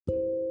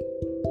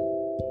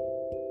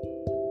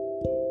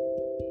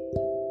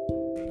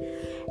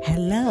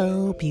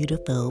Hello,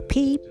 beautiful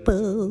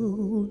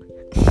people.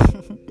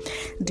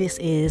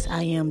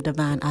 I am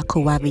Divine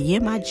Akuwabi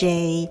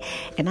Yemaj,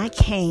 and I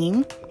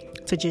came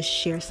to just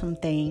share some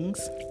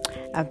things.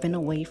 I've been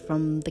away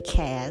from the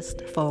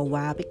cast for a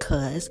while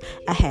because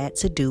I had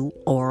to do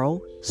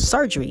oral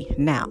surgery.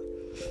 Now,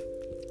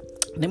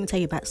 let me tell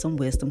you about some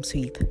wisdom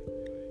teeth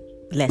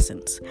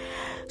lessons.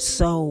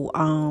 So,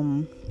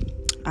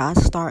 I'll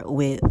start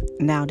with,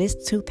 now this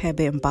tooth had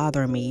been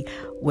bothering me.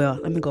 Well,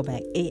 let me go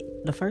back.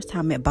 The first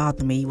time it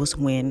bothered me was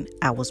when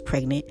I was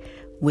pregnant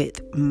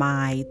with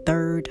my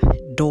third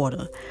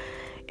daughter.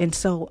 And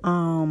so,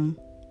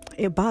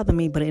 it bothered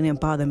me, but it didn't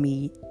bother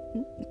me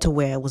to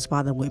where it was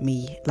bothering with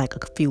me like a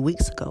few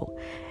weeks ago.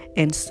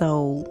 And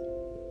so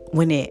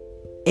when it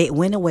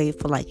went away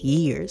for like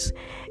years.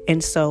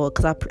 And so,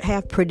 because I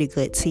have pretty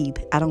good teeth,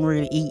 I don't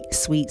really eat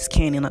sweets,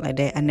 candy, nothing like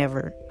that. I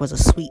never was a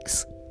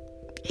sweets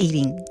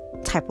eating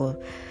type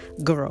of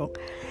girl.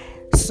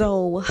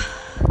 So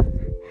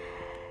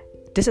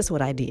this is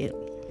what I did.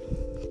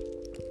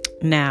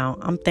 Now,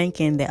 I'm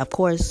thinking that, of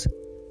course,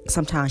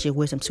 sometimes your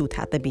wisdom tooth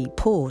have to be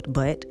pulled,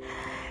 but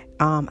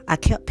I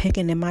kept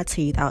picking in my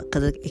teeth out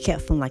because it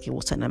kept feeling like it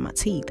was tugging in my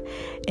teeth.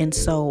 And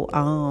so,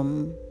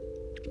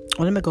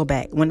 let me go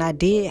back. When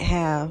it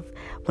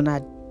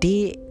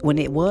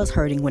was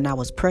hurting when I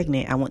was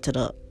pregnant, I went to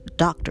the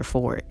doctor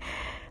for it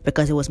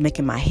because it was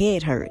making my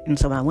head hurt. And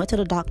so when I went to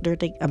the doctor,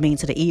 to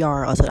the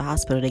ER or to the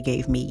hospital, they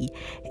gave me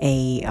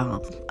a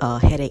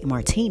headache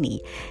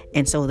martini.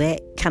 And so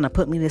that kind of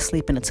put me to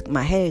sleep and it took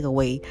my headache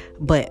away,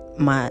 but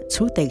my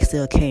toothache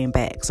still came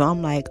back. So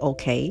I'm like,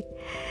 okay.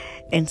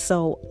 And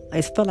so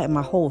it felt like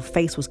my whole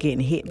face was getting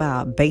hit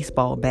by a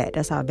baseball bat.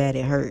 That's how bad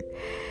it hurt.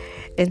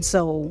 And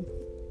so,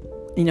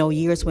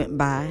 years went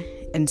by.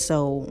 And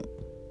so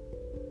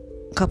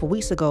a couple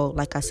weeks ago,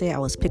 like I said, I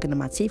was picking in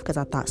my teeth because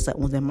I thought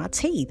something was in my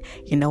teeth.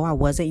 I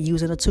wasn't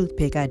using a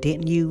toothpick. I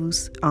didn't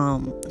use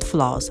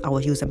floss. I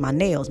was using my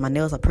nails. My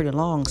nails are pretty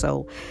long,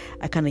 so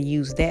I kind of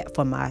used that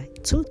for my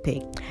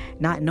toothpick,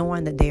 not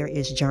knowing that there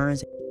is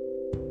germs.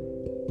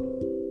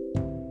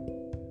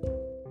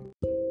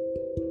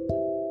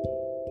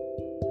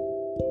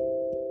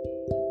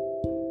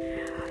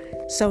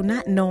 So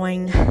not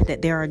knowing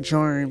that there are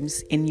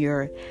germs in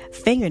your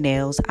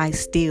fingernails, I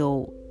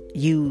still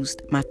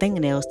used my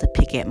fingernails to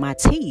pick at my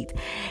teeth.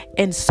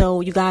 And so,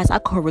 you guys, I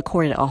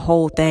recorded a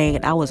whole thing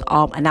and I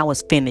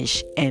was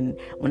finished. And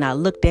when I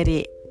looked at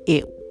it,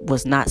 it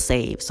was not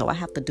saved. So I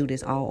have to do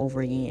this all over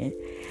again.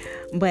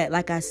 But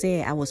like I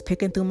said, I was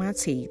picking through my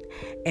teeth.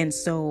 And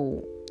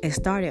so it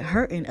started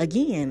hurting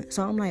again.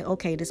 So I'm like,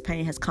 okay, this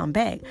pain has come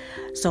back.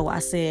 So I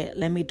said,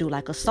 let me do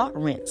like a salt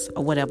rinse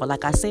or whatever.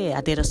 Like I said,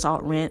 I did a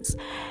salt rinse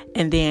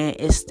and then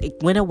it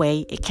went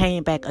away. It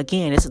came back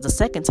again. This is the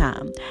second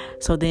time.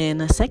 So then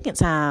the second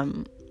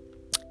time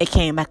it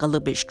came back a little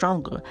bit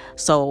stronger.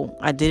 So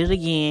I did it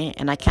again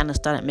and I kind of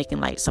started making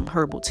like some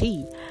herbal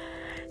tea.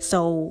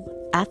 So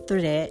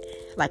after that,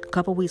 like a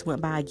couple weeks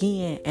went by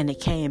again and it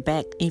came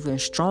back even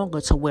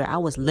stronger to where I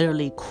was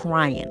literally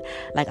crying.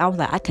 Like I was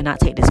like, I cannot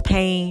take this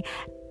pain.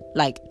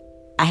 Like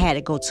I had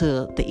to go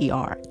to the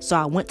ER. So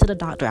I went to the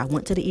doctor. I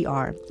went to the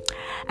ER.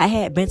 I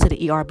had been to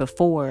the ER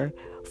before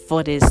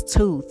for this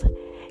tooth.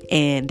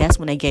 And that's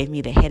when they gave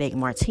me the headache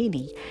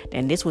martini.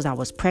 And I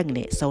was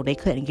pregnant. So they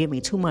couldn't give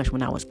me too much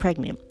when I was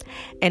pregnant.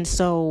 And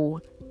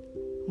so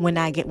when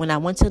I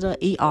went to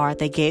the ER,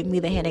 they gave me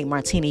the headache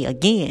martini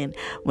again.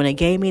 When they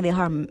gave me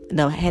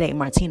the headache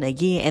martini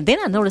again, and then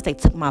I noticed they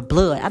took my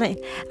blood. I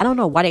don't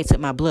know why they took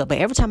my blood, but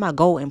every time I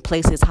go in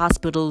places,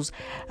 hospitals,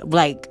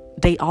 like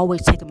they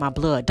always take my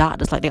blood.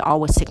 Doctors, like they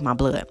always take my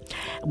blood.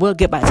 We'll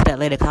get back to that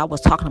later because I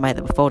was talking about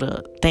it before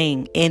the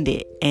thing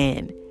ended,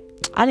 and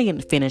I didn't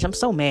get to finish. I'm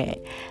so mad.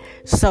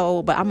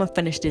 So, but I'm gonna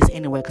finish this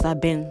anyway because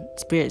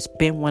Spirit's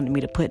been wanting me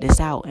to put this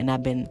out, and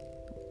I've been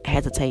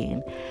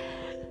hesitating.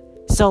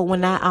 So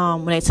when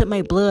they took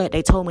my blood,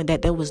 they told me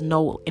that there was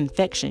no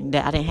infection,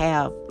 that I didn't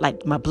have,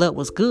 like my blood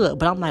was good.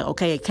 But I'm like,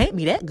 okay, it can't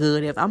be that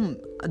good if I'm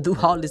through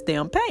all this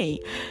damn pain.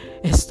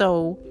 And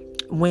so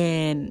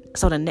when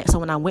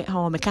I went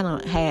home, it kind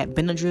of had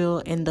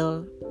Benadryl in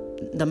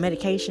the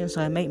medication,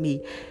 so it made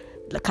me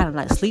kind of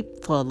like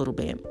sleep for a little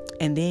bit.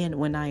 And then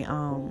when I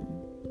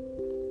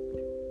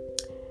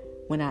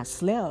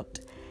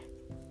slept,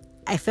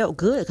 I felt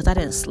good because I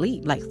didn't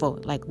sleep for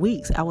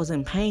weeks. I was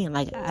in pain.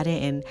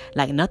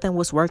 Nothing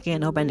was working.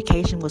 No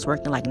medication was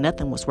working.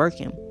 Nothing was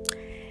working.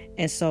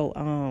 And so,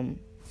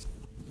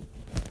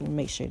 let me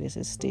make sure this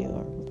is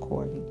still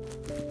recording.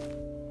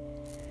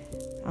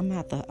 I'm gonna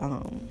have to,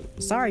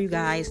 sorry you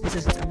guys.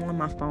 I'm on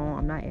my phone.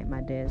 I'm not at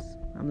my desk.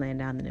 I'm laying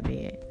down in the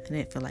bed. I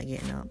didn't feel like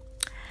getting up.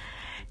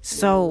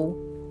 So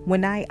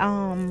when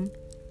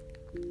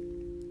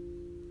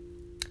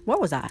where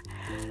was I?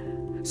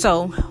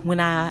 So when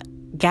I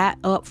got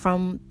up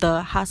from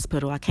the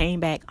hospital, I came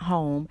back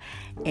home,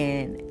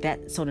 and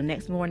so the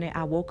next morning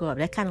I woke up.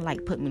 That kind of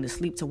like put me to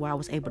sleep to where I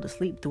was able to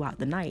sleep throughout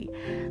the night.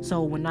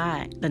 So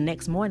the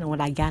next morning when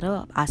I got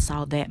up, I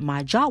saw that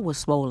my jaw was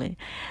swollen.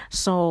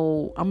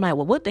 So I'm like,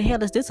 well, what the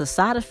hell is this, a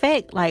side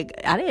effect? Like,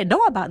 I didn't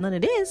know about none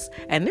of this,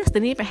 and this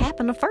didn't even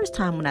happen the first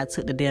time when I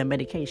took the damn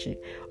medication,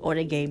 or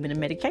they gave me the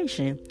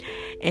medication.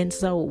 And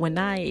so when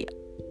I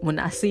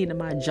seen that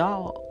my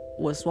jaw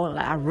was swollen,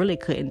 like, I really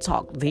couldn't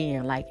talk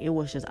then. Like, it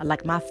was just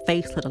like my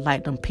face looked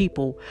like them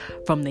people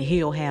from The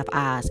Hill Have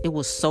Eyes. It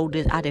was so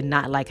I did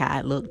not like how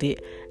I looked.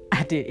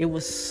 It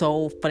was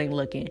so funny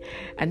looking,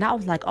 and I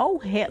was like, oh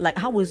hell,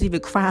 like I was even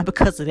crying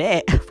because of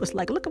that. I was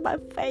like, look at my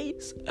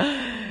face,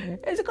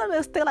 it's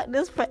gonna stay like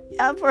this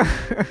forever.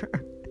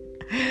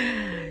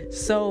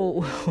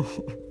 so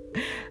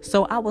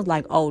I was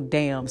like, oh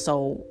damn,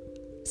 so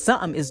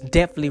something is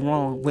definitely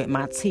wrong with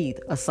my teeth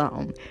or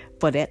something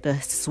for that to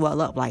swell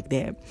up like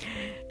that.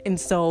 And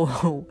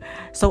so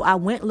I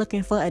went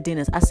looking for a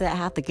dentist. I said, I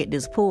have to get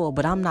this pulled,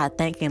 but I'm not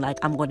thinking like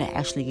I'm going to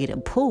actually get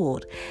it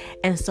pulled.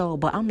 And so,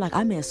 but I'm like,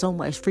 I'm in so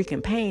much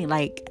freaking pain.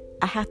 Like,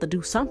 I have to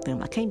do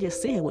something. I can't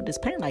just sit here with this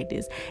pain like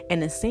this.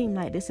 And it seemed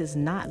like this is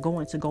not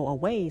going to go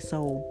away.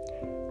 So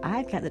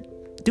I've got to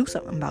do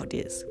something about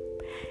this.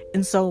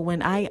 And so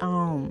when I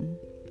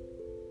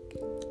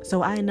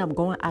ended up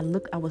going,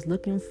 I was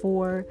looking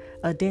for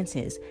a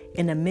dentist.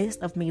 In the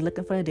midst of me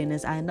looking for a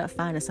dentist, I ended up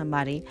finding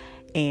somebody,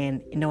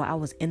 and, I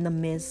was in the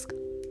midst,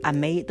 I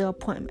made the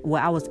appointment.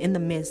 Well, I was in the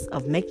midst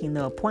of making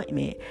the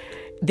appointment.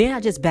 Then I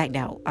just backed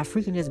out. I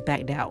freaking just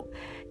backed out.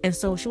 And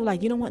so she was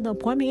like, you don't want the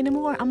appointment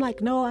anymore? I'm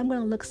like, no, I'm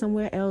going to look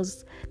somewhere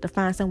else to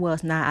find somewhere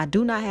else. Now, I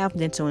do not have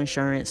dental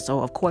insurance.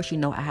 So of course,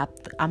 I'm going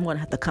to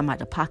have to come out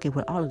the pocket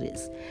with all of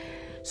this.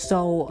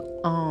 So,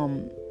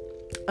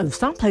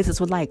 some places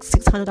with like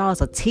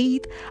 $600 of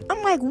teeth.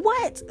 I'm like,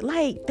 what?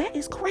 Like, that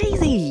is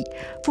crazy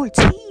for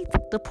teeth,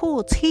 to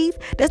pull teeth.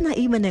 That's not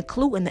even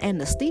including the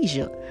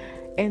anesthesia.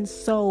 And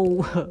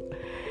so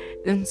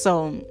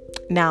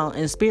now,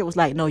 and Spirit was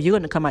like, no, you're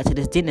going to come out to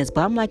this dentist.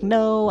 But I'm like,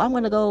 no, I'm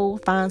going to go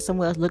find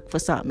somewhere else, look for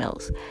something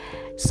else.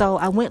 So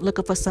I went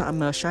looking for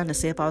something else, trying to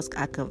see if I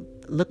could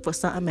look for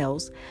something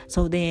else.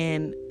 So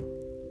then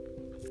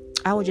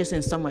I was just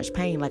in so much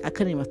pain. Like, I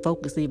couldn't even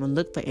focus to even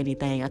look for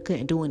anything. I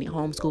couldn't do any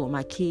homeschool with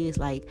my kids.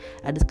 Like,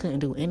 I just couldn't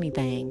do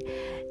anything.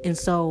 And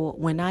so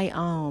when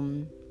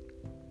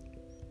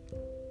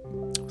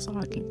sorry,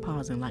 I keep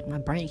pausing. Like, my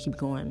brain keeps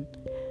going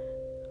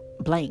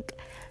blank.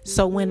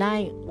 So when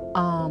I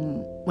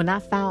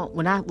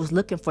was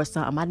looking for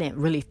something, I didn't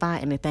really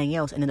find anything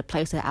else. And in the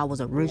place that I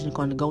was originally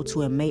going to go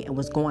to and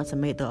was going to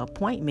make the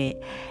appointment,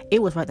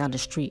 it was right down the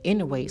street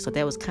anyway. So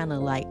that was kind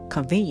of like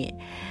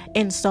convenient.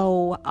 And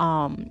so,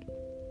 I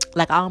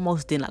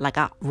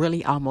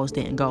really almost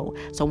didn't go.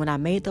 So when I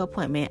made the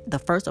appointment, the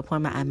first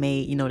appointment I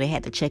made, they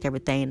had to check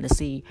everything to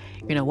see,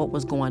 what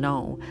was going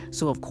on.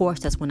 So of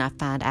course, that's when I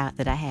found out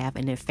that I have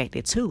an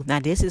infected tooth. Now,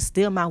 this is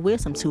still my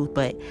wisdom tooth,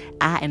 but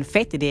I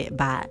infected it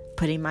by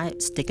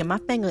sticking my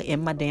finger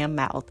in my damn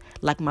mouth,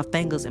 like my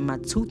fingers and my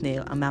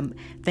my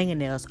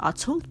fingernails are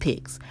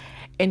toothpicks.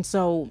 And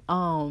so,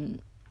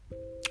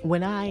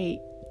 when I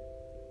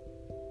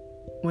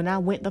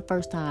went the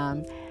first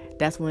time,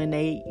 that's when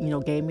they,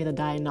 gave me the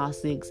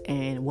diagnostics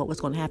and what was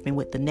going to happen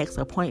with the next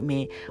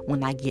appointment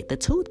when I get the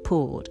tooth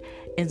pulled.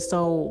 And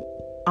so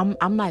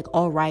I'm like,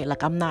 all right,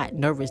 like, I'm not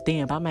nervous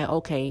then, but I'm like,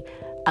 okay,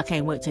 I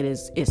can't wait till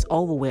it's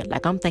over with.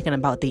 Like, I'm thinking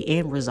about the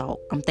end result.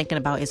 I'm thinking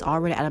about it's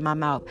already out of my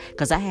mouth,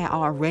 because I had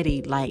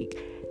already, like,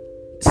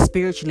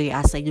 spiritually,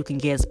 I say you can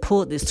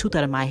pull this tooth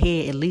out of my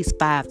head at least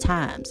 5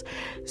 times.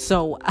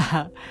 So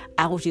I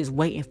was just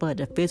waiting for it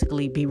to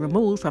physically be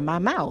removed from my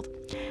mouth.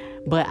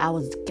 But I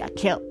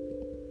kept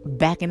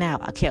backing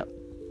out.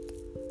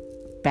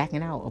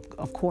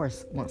 Of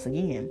course, once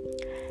again.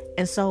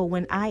 And so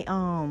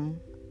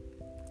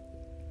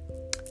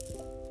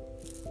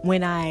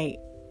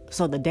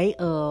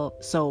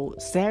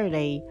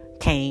Saturday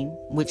came,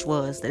 which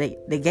was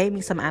they gave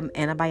me some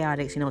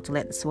antibiotics, to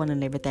let the swelling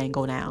and everything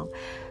go down.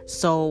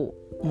 So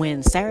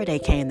when Saturday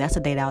came, that's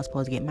the day that I was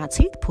supposed to get my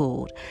teeth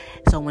pulled.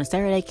 So when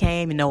Saturday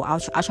came, I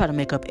try to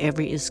make up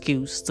every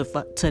excuse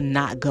to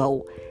not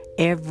go.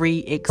 Every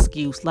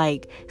excuse.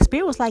 Like,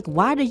 Spirit was like,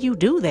 why do you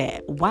do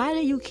that? Why do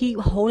you keep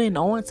holding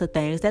on to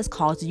things that's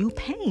causing you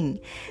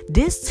pain?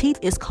 This teeth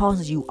is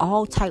causing you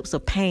all types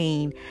of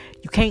pain.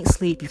 You can't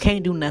sleep. You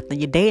can't do nothing.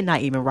 Your day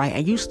not even right.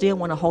 And you still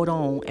want to hold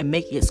on and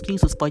make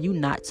excuses for you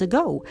not to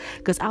go.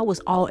 Because I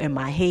was all in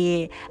my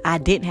head. I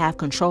didn't have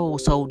control.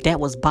 So that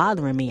was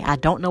bothering me. I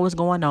don't know what's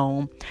going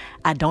on.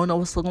 I don't know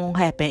what's going to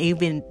happen.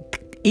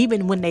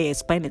 Even when they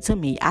explain it to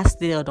me, I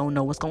still don't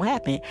know what's going to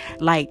happen.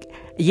 Like,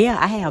 yeah,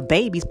 I have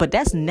babies, but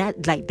that's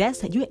not like they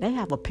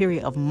have a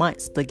period of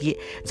months to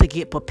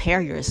prepare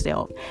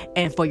yourself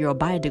and for your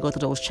body to go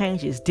through those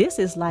changes. This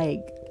is like,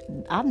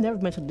 I've never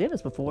been to the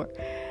dentist before.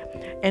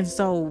 And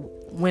so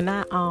when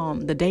I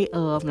the day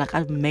of, like,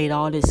 I made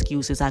all the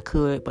excuses I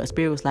could, but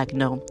Spirit was like,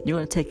 no, you're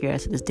gonna take your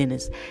ass to this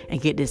dentist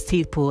and get this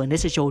teeth pulled, and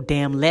this is your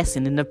damn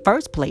lesson in the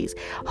first place,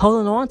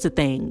 holding on to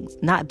things,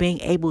 not being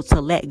able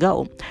to let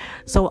go.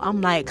 So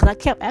I'm like, because I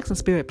kept asking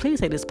Spirit, please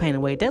take this pain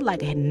away. They're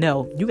like,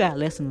 no, you got a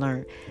lesson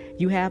learned.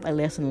 You have a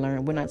lesson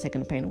learned. We're not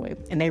taking the pain away.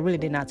 And they really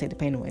did not take the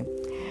pain away.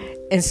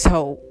 And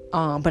so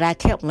but I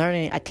kept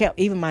learning.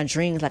 Even my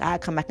dreams, like, I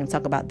come back and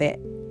talk about that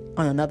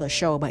on another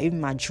show, but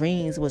even my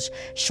dreams was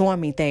showing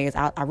me things.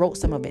 I wrote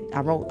some of it. I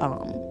wrote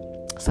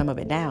some of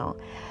it down.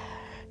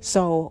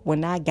 So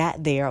when I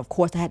got there, of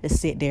course I had to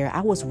sit there.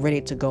 I was ready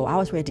to go. I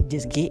was ready to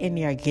just get in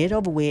there, get it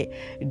over with,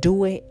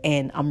 do it,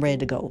 and I'm ready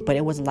to go. But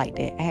it wasn't like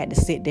that. I had to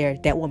sit there.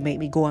 That would make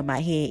me go in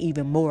my head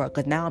even more,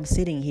 because now I'm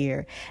sitting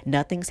here,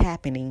 nothing's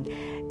happening,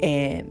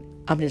 and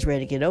I'm just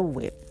ready to get over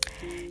with.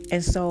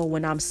 And so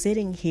when I'm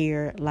sitting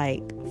here,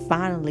 like,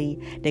 finally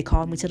they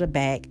called me to the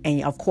back,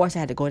 and of course I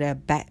had to go there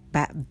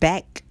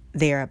back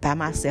there by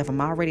myself. I'm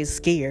already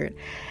scared.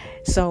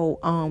 So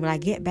when I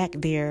get back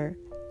there,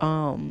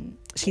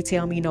 she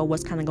tell me,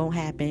 what's kind of gonna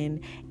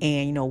happen,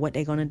 and what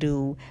they're gonna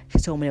do. She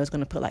told me they was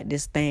gonna put like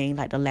this thing,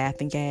 like the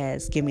laughing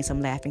gas, give me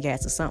some laughing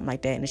gas or something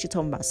like that. And then she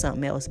told me about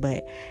something else,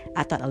 but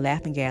I thought the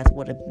laughing gas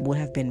would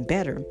have been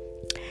better.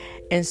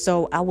 And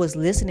so I was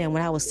listening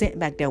when I was sitting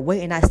back there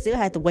waiting. I still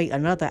had to wait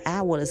another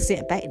hour to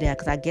sit back there,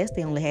 because I guess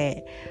they only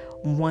had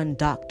one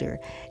doctor.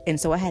 And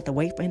so I had to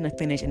wait for him to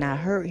finish. And I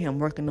heard him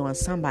working on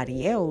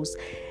somebody else.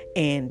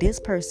 And this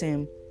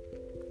person,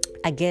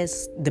 I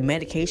guess the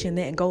medication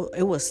didn't go.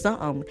 It was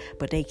something,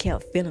 but they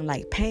kept feeling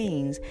like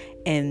pains.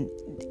 And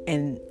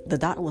the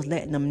doctor was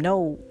letting them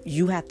know,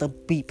 you have to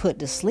be put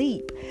to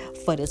sleep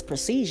for this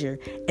procedure.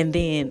 And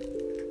then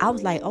I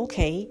was like,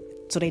 okay.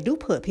 So they do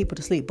put people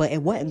to sleep, but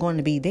it wasn't going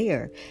to be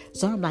there.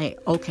 So I'm like,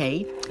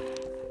 okay.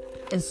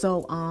 And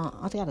so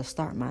I got to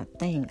start my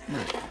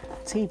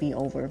TV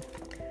over.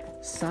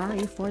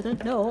 Sorry for the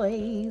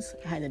noise.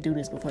 I had to do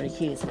this before the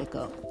kids wake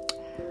up.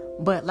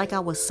 But like I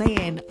was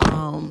saying,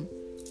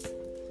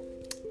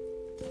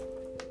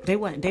 they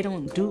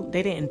didn't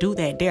do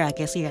that there. I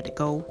guess he had to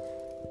go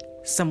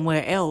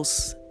somewhere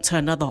else to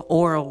another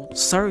oral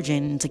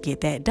surgeon to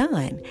get that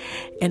done.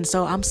 And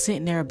so I'm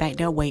sitting there back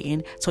there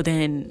waiting. So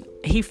then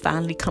he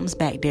finally comes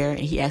back there and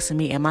he asking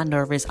me, am I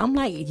nervous? I'm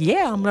like,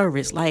 yeah, I'm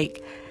nervous.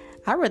 Like,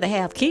 I'd rather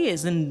have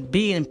kids than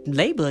be in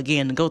labor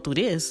again and go through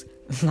this.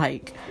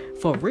 Like,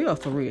 for real.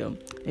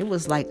 It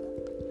was like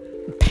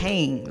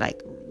pain,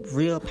 like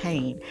real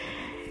pain.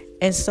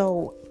 And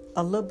so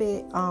a little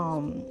bit,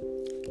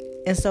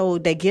 and so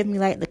they give me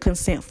like the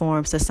consent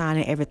forms to sign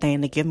and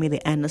everything. They give me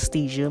the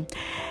anesthesia.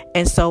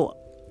 And so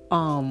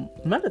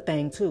another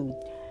thing too.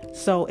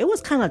 So it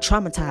was kind of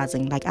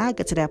traumatizing. Like, I'll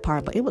get to that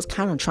part, but it was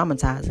kind of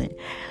traumatizing.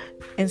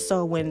 And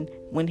so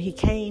when he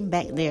came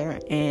back there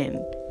and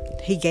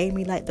he gave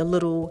me like the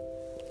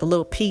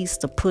little piece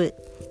to put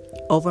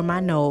over my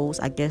nose,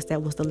 I guess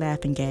that was the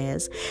laughing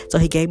gas. So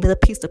he gave me the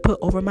piece to put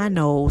over my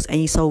nose.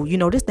 And so,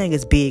 this thing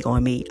is big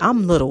on me.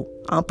 I'm little,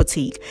 I'm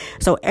petite.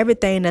 So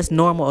everything that's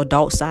normal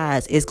adult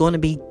size is going to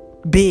be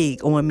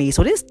big on me.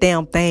 So this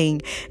damn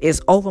thing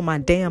is over my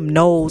damn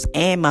nose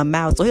and my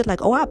mouth. So he's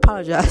like, oh, I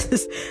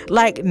apologize.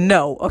 Like,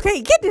 no,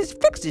 okay,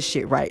 fix this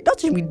shit right.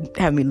 Don't you be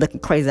having me looking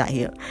crazy out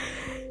here.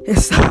 And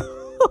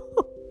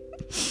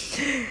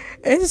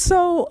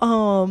so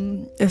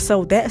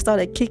that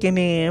started kicking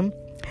in.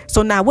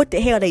 So now what the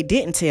hell they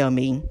didn't tell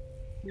me.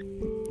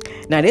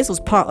 Now this was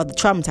part of the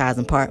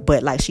traumatizing part,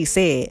 but like she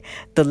said,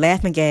 the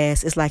laughing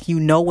gas is like,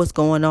 what's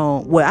going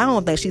on. Well, I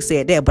don't think she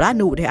said that, but I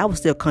knew I was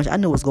still conscious. I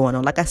knew what's going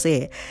on. Like I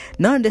said,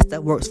 none of this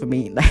stuff works for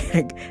me.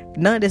 Like,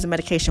 none of this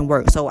medication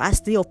works. So I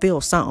still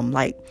feel something.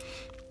 Like,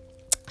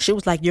 she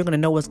was like, you're going to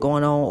know what's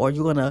going on, or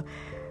you're going to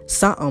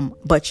something,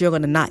 but you're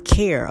going to not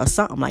care, or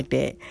something like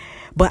that.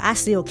 But I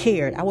still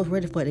cared. I was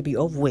ready for it to be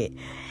over with.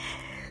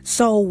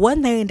 So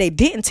one thing they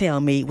didn't tell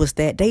me was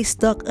that they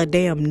stuck a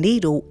damn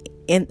needle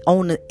in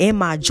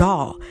my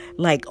jaw.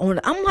 Like,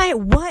 I'm like,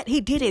 what? He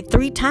did it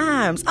 3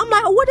 times. I'm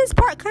like, where this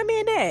part come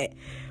in at?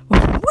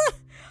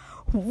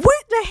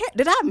 What the heck?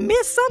 Did I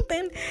miss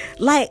something?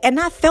 Like, and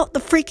I felt the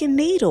freaking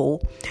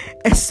needle.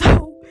 And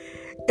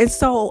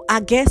so I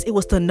guess it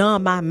was to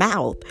numb my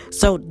mouth.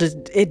 So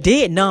it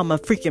did numb my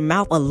freaking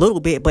mouth a little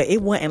bit, but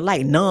it wasn't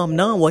like numb.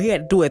 Well, he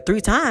had to do it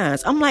 3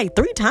 times. I'm like,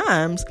 3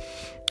 times?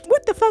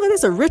 What the fuck is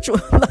this, a ritual?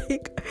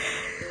 Like,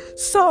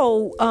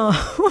 so,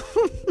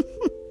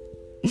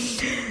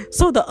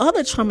 so the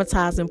other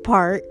traumatizing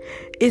part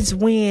is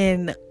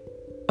when,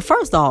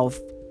 first off,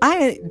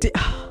 it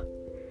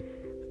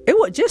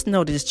would just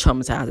know that it's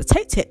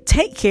traumatizing.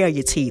 Take care of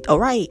your teeth, all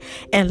right?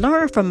 And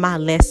learn from my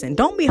lesson.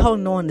 Don't be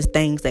holding on to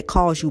things that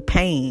cause you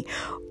pain.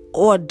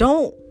 Or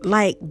don't,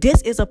 like,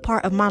 this is a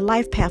part of my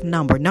life path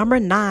number. Number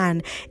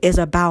 9 is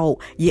about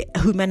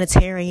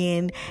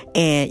humanitarian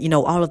and,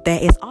 all of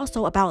that. It's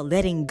also about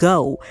letting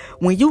go.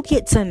 When you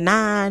get to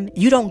 9,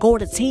 you don't go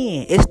to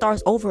 10. It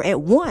starts over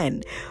at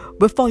 1.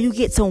 Before you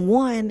get to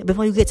 1,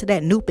 before you get to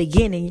that new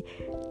beginning,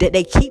 that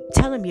they keep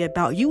telling me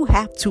about. You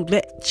have to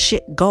let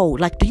shit go.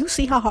 Like, do you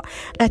see how hard?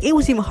 Like, it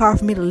was even hard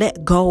for me to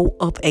let go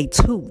of a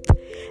tooth.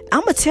 I'm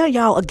gonna tell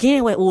y'all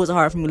again what it was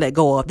hard for me to let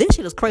go of. This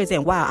shit is crazy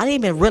and wild. I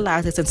didn't even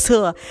realize this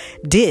until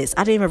this.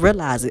 I didn't even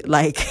realize it.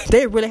 Like,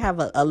 they really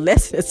have a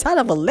lesson inside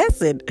of a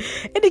lesson,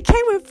 and it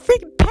came with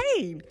freaking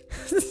pain.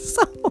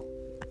 So,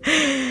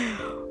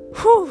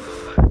 whew.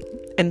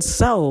 And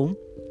so,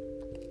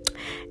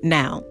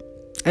 now,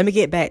 let me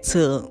get back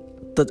to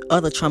the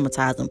other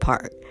traumatizing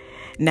part.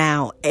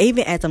 Now,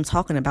 even as I'm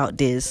talking about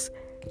this,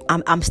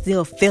 I'm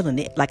still feeling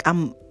it. Like,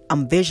 I'm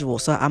visual,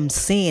 so I'm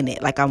seeing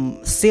it. Like,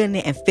 I'm seeing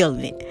it and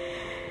feeling it.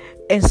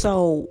 And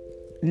so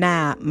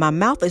now my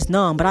mouth is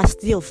numb, but I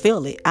still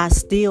feel it. I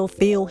still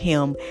feel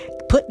him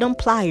put them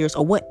pliers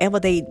or whatever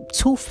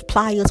tooth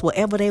pliers,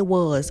 whatever they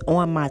was,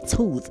 on my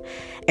tooth.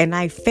 And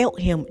I felt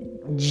him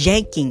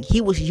yanking. He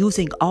was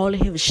using all of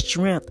his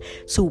strength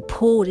to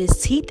pull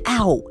his teeth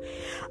out.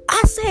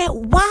 I said,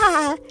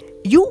 why?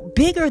 You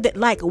bigger than,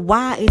 like,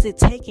 why is he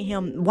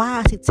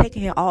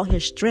taking all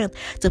his strength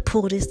to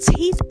pull his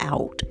teeth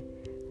out?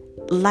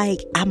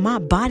 Like, my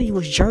body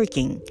was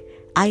jerking.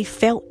 I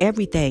felt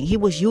everything. He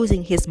was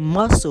using his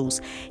muscles,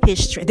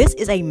 his strength. This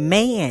is a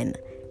man.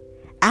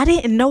 I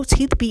didn't know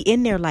teeth be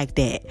in there like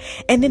that.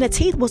 And then the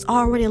teeth was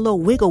already a little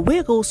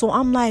wiggle. So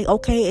I'm like,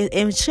 okay,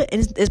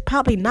 it's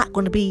probably not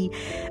going to be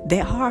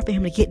that hard for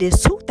him to get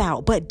this tooth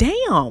out. But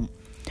damn,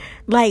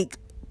 like,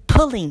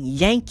 pulling,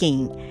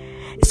 yanking.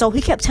 So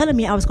he kept telling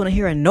me I was going to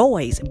hear a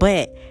noise,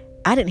 but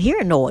I didn't hear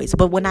a noise.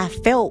 But when I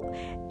felt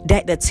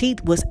that the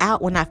teeth was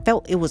out, when I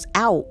felt it was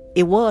out.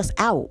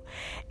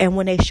 And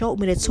when they showed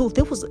me the tooth,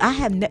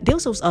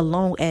 this was a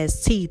long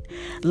ass teeth,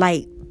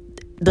 like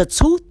the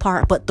tooth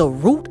part, but the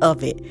root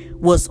of it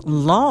was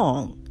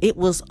long. It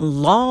was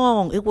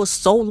long. It was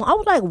so long. I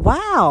was like,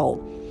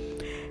 wow,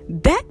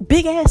 that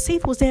big ass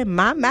teeth was in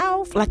my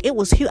mouth. Like, it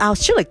was huge. I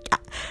was chilling.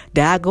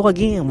 There I go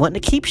again,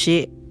 wanting to keep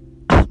shit.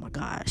 Oh my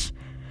gosh.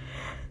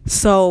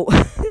 So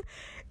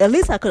at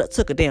least I could have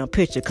took a damn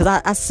picture, because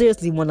I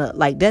seriously want to,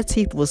 like, that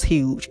teeth was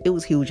huge. It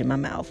was huge in my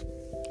mouth.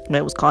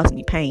 That was causing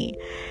me pain.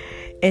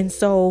 And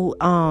so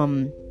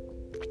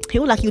he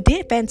was like, you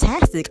did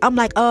fantastic. I'm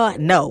like,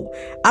 no,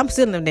 I'm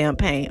still in damn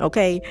pain.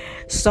 Okay.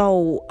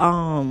 So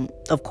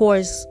of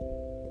course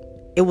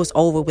it was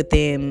over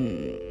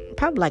within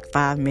probably like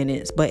 5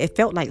 minutes, but it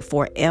felt like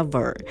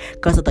forever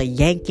because of the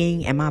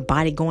yanking and my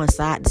body going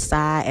side to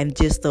side, and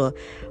just oh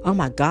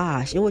my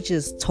gosh, it was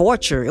just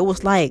torture. It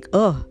was like,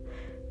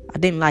 I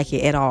didn't like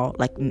it at all,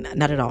 like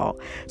not at all.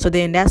 So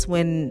then that's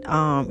when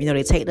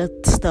they take the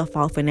stuff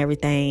off and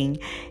everything,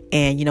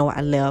 and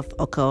I left.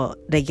 Okay,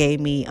 they gave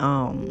me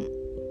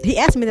he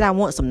asked me that I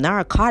want some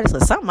narcotics or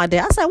something like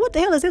that. I said, what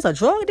the hell is this, a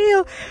drug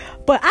deal?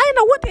 But I didn't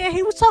know what the hell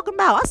he was talking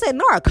about. I said,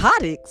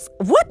 narcotics?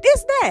 What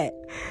is that?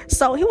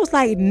 So he was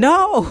like,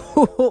 no.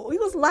 He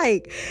was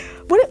like,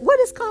 what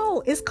is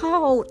called? It's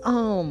called,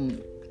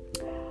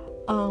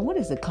 what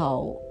is it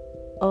called?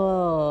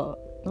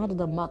 Not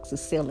the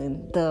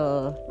amoxicillin,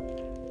 the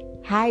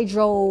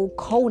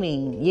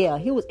hydrocodone. Yeah,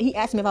 he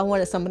asked me if I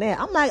wanted some of that.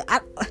 I'm like,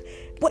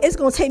 what, it's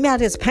gonna take me out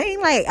of this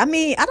pain? Like, I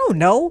mean, I don't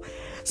know.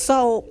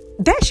 So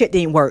that shit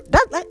didn't work.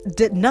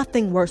 That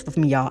nothing works with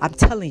me, y'all. I'm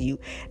telling you,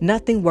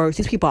 nothing works.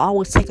 These people are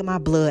always taking my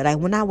blood. Like,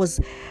 when I was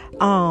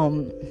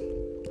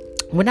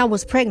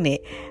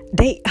pregnant,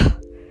 they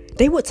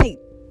would take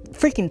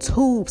freaking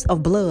tubes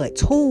of blood.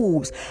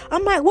 Tubes.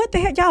 I'm like, what the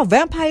hell, y'all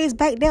vampires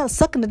back there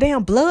sucking the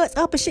damn bloods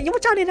up and shit?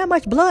 What y'all need that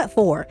much blood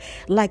for?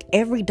 Like,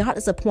 every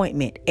doctor's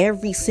appointment,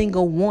 every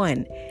single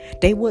one,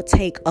 they would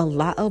take a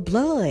lot of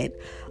blood.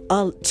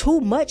 Too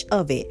much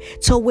of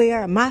it, to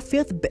where my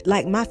fifth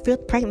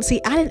pregnancy,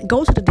 I didn't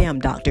go to the damn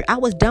doctor. I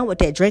was done with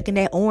that, drinking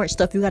that orange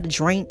stuff you got to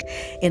drink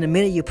in the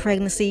middle of your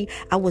pregnancy.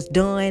 I was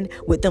done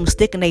with them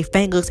sticking their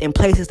fingers in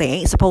places they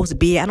ain't supposed to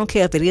be. I don't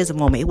care if it is a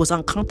moment. It was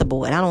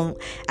uncomfortable, and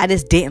I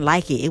just didn't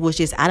like it. It was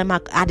just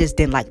I just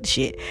didn't like the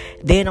shit.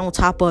 Then on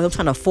top of them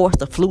trying to force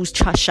the flu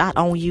shot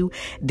on you,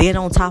 then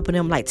on top of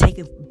them, like,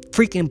 taking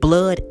freaking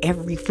blood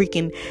every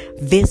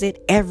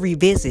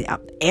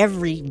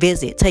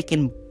visit,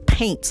 taking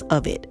paints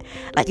of it.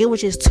 Like, it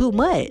was just too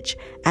much.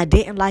 I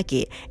didn't like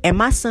it. And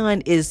my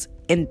son is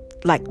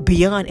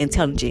beyond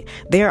intelligent.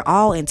 They're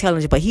all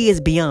intelligent, but he is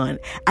beyond.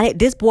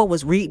 This boy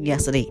was reading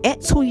yesterday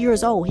at 2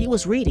 years old. He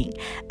was reading.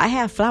 I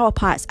have flower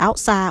pots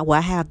outside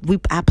where we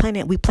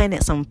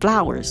planted some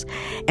flowers,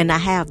 and I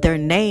have their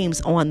names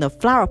on the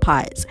flower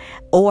pots,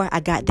 or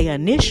I got their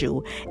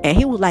initial, and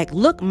he was like,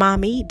 look,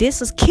 mommy,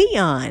 this is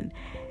Keon.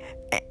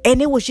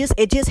 And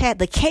it just had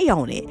the K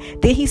on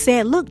it. Then he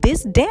said, look,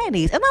 this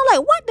Danny's. And I'm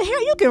like, what the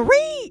hell? You can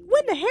read?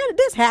 When the hell did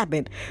this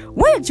happen?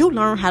 When did you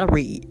learn how to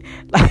read?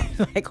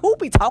 Like who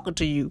be talking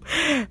to you?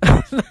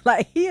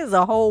 Like, he is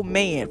a whole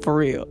man, for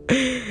real.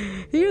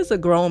 He is a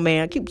grown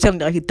man. I keep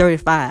telling you, he's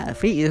 35.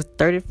 He is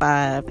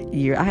 35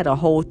 years. I had a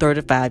whole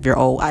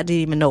 35-year-old. I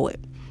didn't even know it.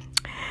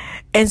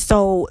 And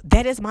so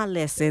that is my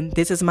lesson.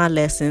 This is my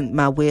lesson,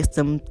 my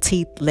wisdom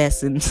teeth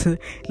lessons.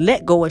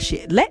 Let go of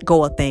shit. Let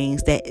go of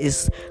things that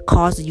is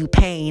causing you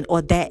pain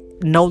or that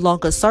no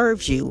longer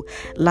serves you.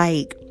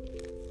 Like,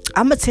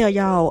 I'm gonna tell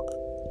y'all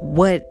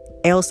what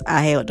else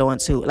I held on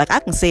to. Like,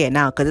 I can say it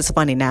now because it's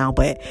funny now,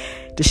 but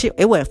the shit,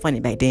 it wasn't funny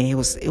back then. It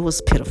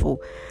was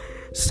pitiful.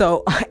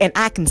 So, and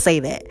I can say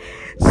that.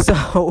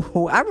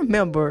 So I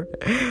remember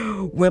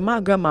when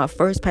my grandma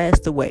first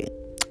passed away.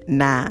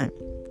 Now,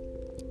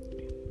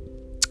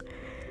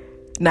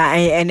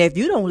 and if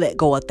you don't let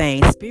go of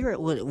things,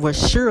 Spirit will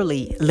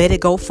surely let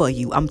it go for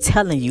you. I'm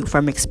telling you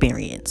from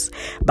experience.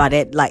 By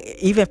that, like,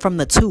 even from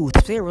the tooth,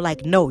 Spirit were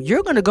like, no,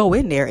 you're going to go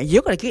in there and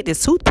you're going to get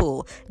this tooth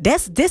pulled.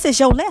 This is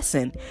your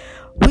lesson.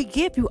 We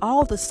give you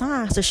all the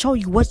signs to show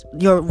you what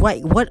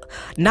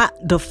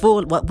not the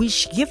full, what we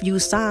give you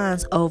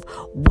signs of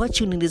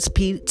what you need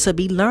to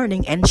be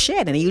learning and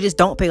shedding, and you just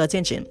don't pay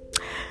attention.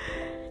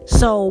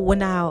 So when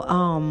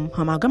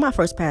my grandma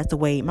first passed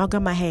away, my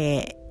grandma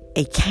had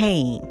a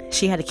cane.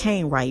 She had a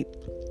cane, right?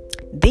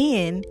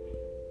 Then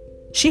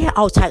she had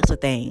all types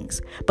of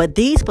things, but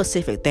these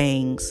specific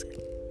things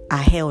I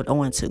held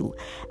on to.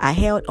 I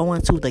held on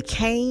to the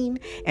cane,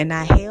 and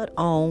I held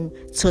on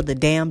to the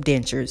damn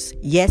dentures.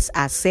 Yes,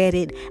 I said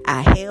it.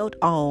 I held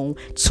on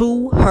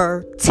to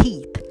her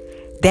teeth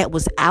that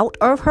was out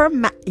of her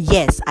mouth.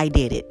 Yes, I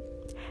did it.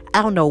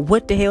 I don't know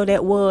what the hell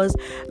that was.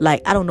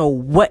 Like, I don't know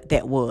what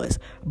that was.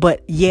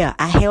 But yeah,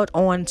 I held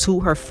on to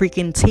her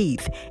freaking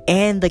teeth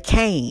and the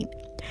cane.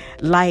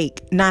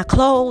 Like, now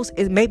clothes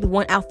is maybe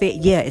one outfit.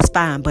 Yeah, it's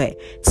fine. But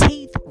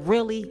teeth,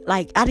 really?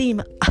 Like, I didn't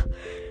even...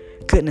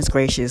 goodness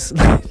gracious.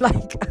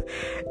 Like,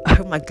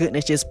 oh my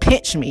goodness, just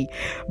pinch me.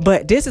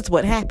 But this is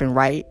what happened,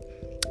 right?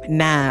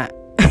 Now,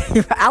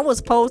 I was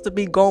supposed to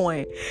be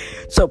going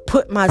to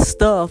put my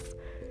stuff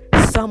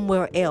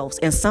somewhere else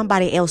in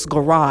somebody else's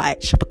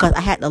garage because I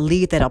had to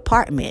leave that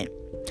apartment.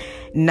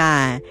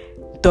 Now,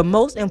 the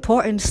most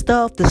important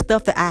stuff, the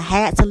stuff that I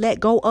had to let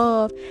go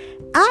of,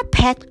 I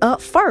packed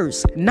up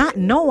first, not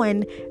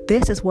knowing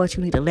this is what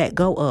you need to let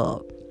go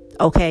of.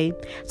 Okay,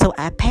 so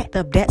I packed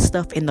up that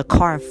stuff in the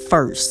car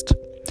first.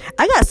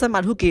 I got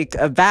somebody who can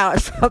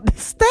vouch from the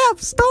staff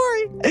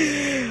story.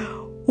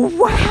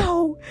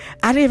 Wow,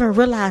 I didn't even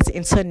realize it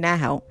until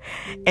now.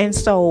 And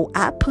so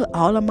I put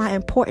all of my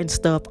important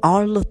stuff,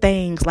 all of the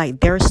things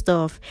like their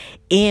stuff,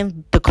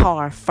 in the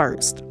car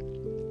first.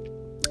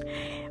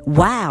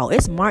 Wow,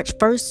 it's March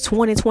 1st,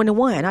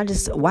 2021.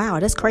 Wow,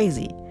 that's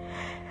crazy.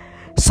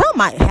 Something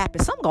might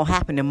happen. Something gonna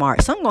happen in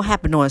March. Something gonna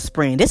happen during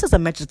spring. This is a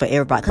message for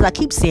everybody, because I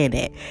keep saying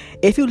that.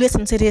 If you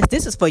listen to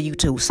this is for you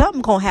too.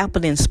 Something gonna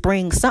happen in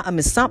spring. Something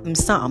is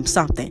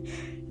something.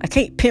 I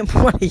can't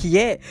pinpoint it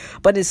yet,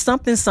 but it's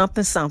something.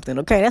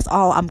 Okay, that's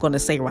all I'm gonna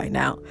say right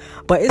now.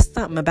 But it's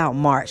something about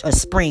March or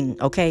spring.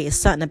 Okay, it's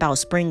something about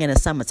spring and the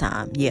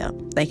summertime. Yeah,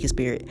 thank you,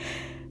 Spirit.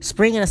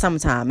 Spring and the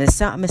summertime. It's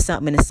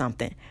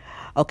something.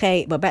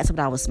 Okay, but back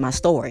to my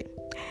story.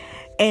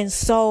 And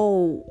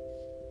so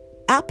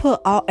I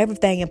put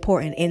everything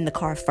important in the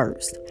car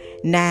first.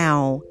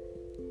 Now,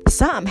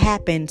 something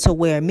happened to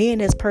where me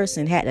and this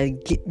person had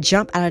to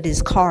jump out of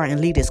this car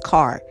and leave this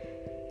car.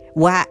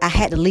 Well, I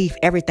had to leave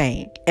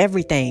everything,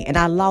 and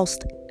I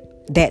lost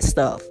that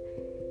stuff.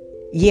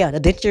 Yeah, the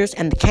dentures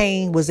and the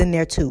cane was in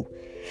there too.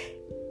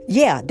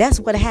 Yeah, that's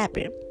what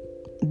happened.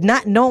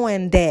 Not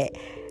knowing that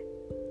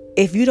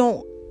if you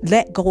don't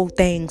let go of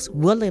things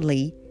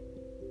willingly,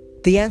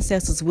 the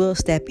ancestors will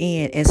step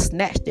in and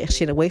snatch that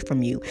shit away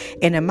from you.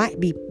 And it might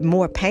be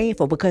more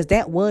painful, because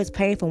that was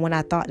painful when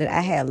I thought that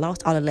I had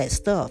lost all of that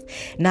stuff.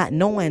 Not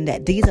knowing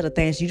that these are the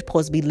things you're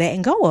supposed to be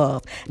letting go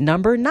of.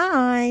 Number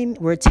 9,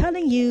 we're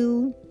telling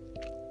you,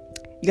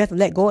 you have to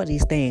let go of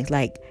these things.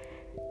 Like,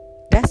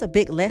 that's a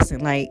big lesson.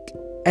 Like,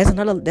 that's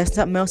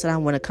something else that I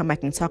want to come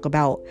back and talk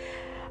about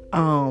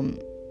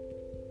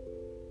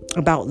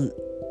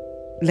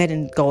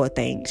letting go of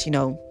things, you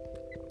know.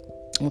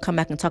 I'm gonna come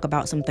back and talk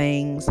about some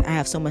things. I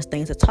have so much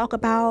things to talk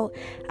about.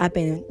 I've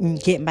been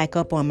getting back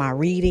up on my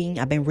reading.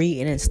 I've been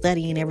reading and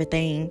studying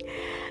everything,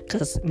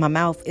 because my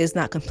mouth is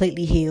not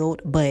completely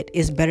healed, but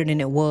it's better than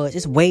it was.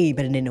 It's way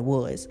better than it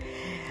was.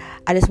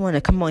 I just want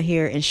to come on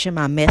here and share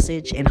my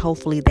message, and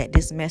hopefully that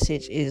this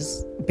message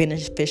is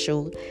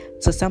beneficial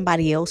to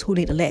somebody else who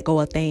need to let go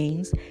of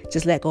things.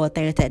 Just let go of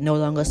things that no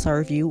longer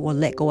serve you, or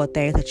let go of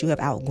things that you have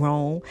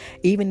outgrown.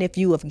 Even if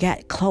you have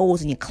got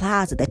clothes in your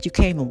closet that you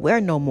can't even wear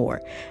no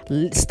more,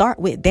 start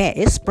with that.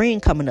 It's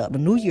spring coming up. The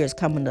New Year's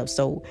coming up.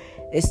 So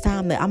it's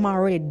time that I'm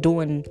already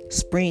doing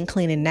spring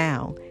cleaning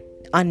now.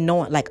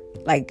 Unknowing,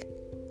 like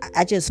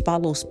I just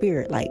follow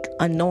Spirit. Like,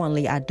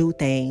 unknowingly I do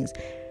things.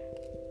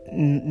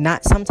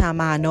 Not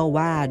sometimes I know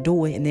why I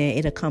do it, and then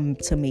it'll come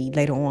to me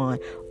later on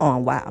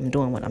why I'm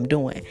doing what I'm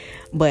doing.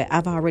 But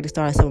I've already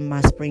started some of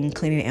my spring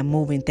cleaning and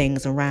moving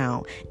things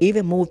around.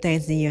 Even move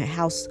things in your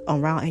house,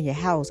 around in your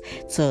house,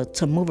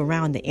 to move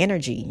around the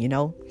energy, you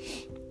know.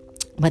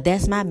 But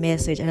that's my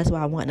message, and that's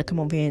why I wanted to come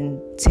over here and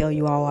tell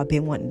you all I've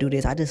been wanting to do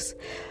this. I just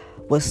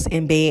was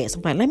in bed, so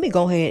I'm like, let me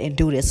go ahead and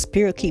do this.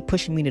 Spirit keep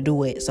pushing me to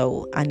do it,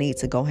 so I need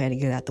to go ahead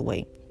and get it out the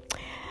way.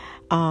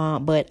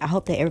 But I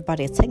hope that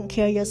everybody is taking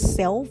care of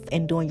yourself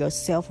and doing your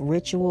self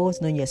rituals,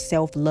 doing your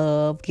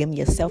self-love, giving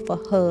yourself a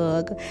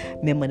hug.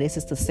 Remember, this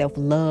is the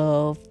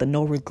self-love, the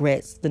no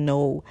regrets, the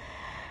no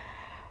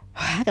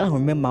I gotta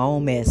remember my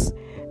own mess.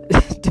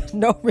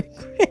 No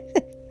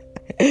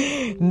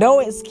regret. No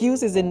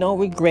excuses and no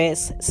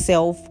regrets.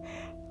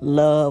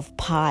 Self-love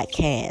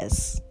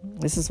podcast.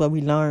 This is where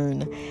we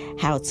learn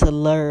how to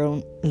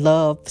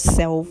love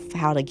self,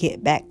 how to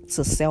get back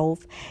to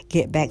self,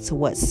 get back to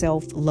what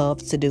self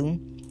loves to do.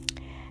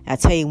 I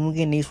tell you, when we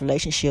get in these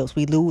relationships,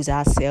 we lose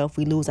ourselves,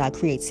 we lose our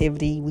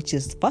creativity, we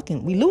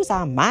lose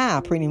our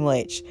mind pretty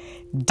much.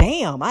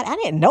 Damn, I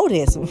didn't know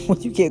this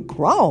when you get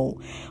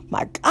grown.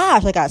 My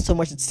gosh, I got so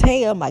much to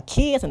tell my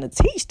kids and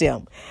to teach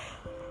them.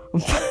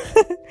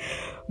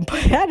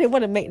 But I didn't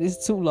want to make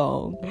this too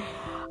long.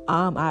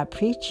 I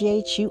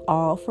appreciate you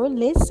all for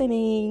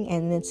listening.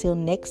 And until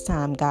next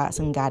time, gods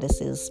and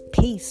goddesses,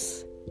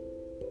 peace.